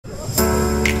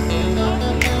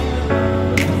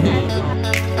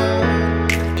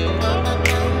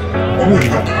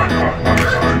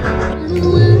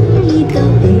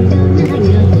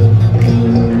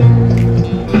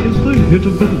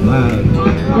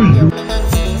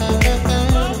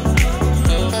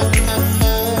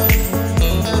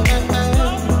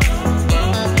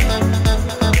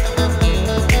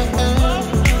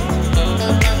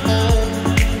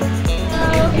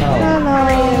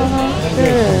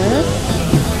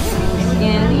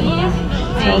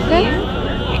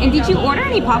And did you order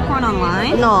any popcorn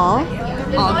online? No.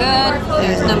 All good.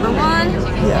 There's number 1.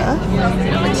 Yeah.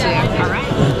 Number 2. All right.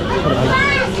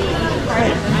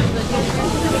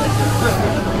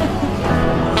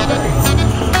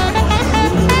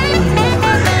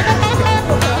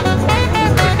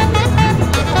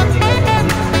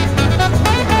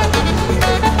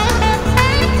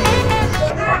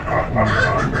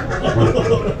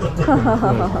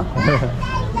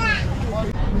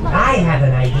 I have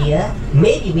an idea.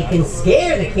 Maybe we can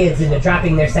scare the kids into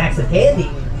dropping their sacks of candy.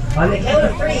 On the count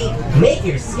of 3, make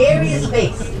your scariest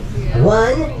face.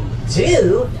 1,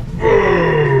 2.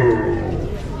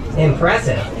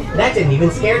 Impressive. That didn't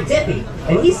even scare Dippy,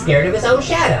 and he's scared of his own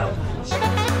shadow.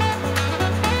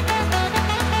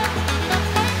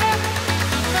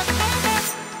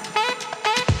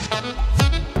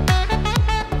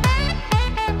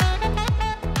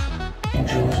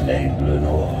 Angels named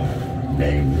Lenore,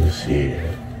 nameless here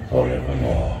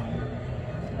forevermore.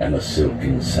 And the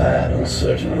silken, sad,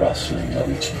 uncertain rustling of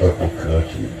each purple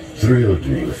curtain thrilled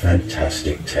me with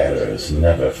fantastic terrors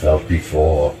never felt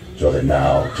before, so that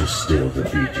now, to still the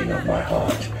beating of my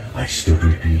heart, I stood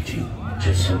repeating,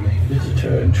 'tis some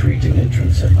visitor entreating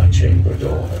entrance at my chamber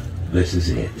door. This is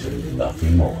it, and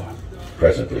nothing more.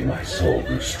 Presently my soul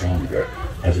grew stronger,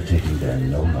 hesitating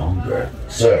then no longer.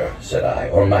 Sir, said I,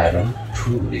 or madam,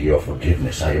 truly your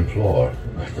forgiveness I implore.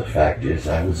 But the fact is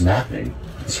I was napping,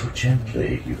 and so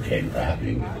gently you came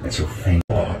rapping, and so faint.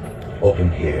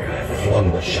 Open here, I flung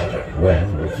the shutter,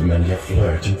 when with many a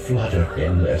flirt and flutter,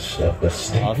 in list of the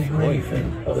stately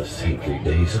raven of the saintly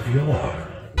days of yore.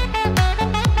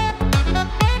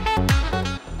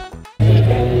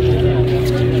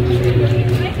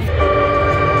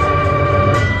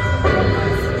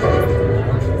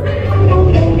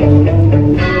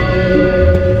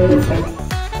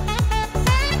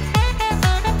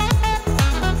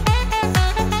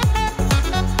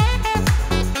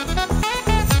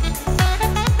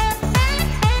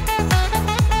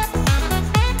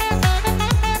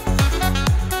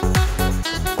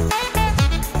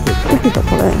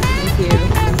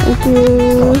 Thank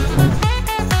you.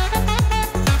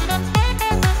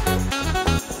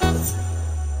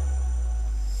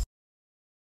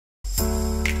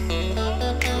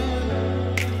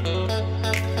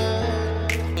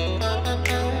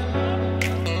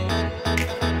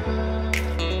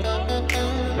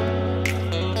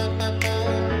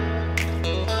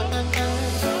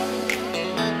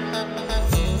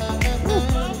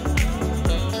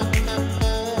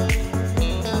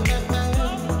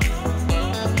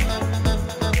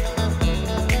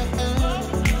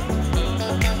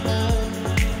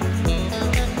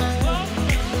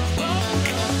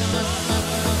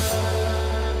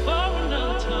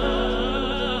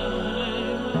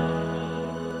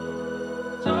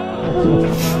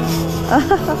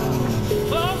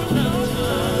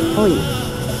 Oi.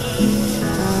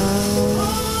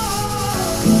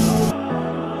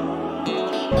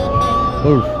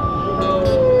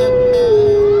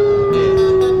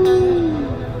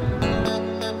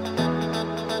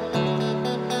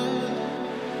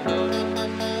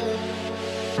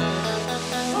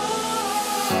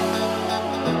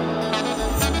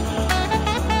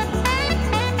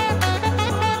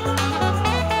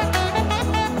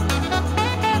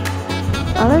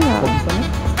 Ada nggak?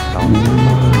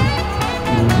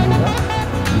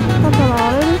 Kata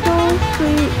lalu itu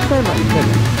si saya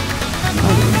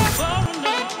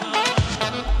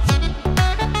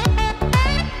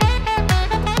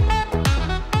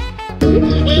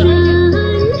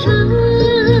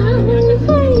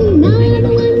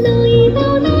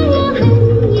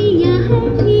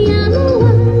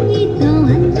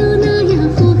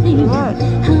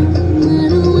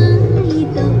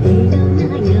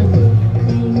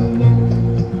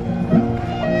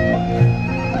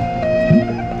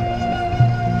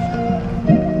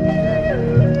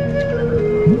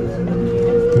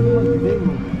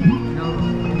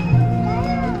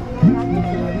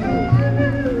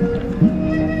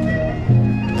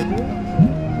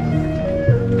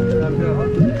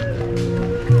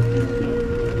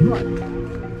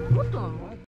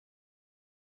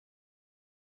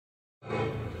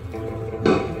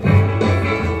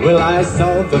Well, I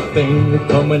saw the thing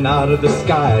coming out of the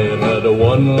sky. It had a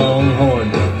one long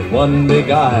horn and one big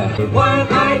eye.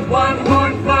 One-eyed,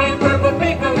 one-horn, flying purple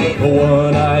beak. A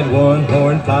one-eyed,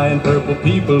 one-horned, flying purple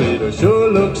people, it sure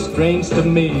looks strange to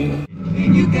me.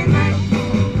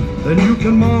 Then you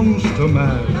can monster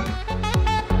mash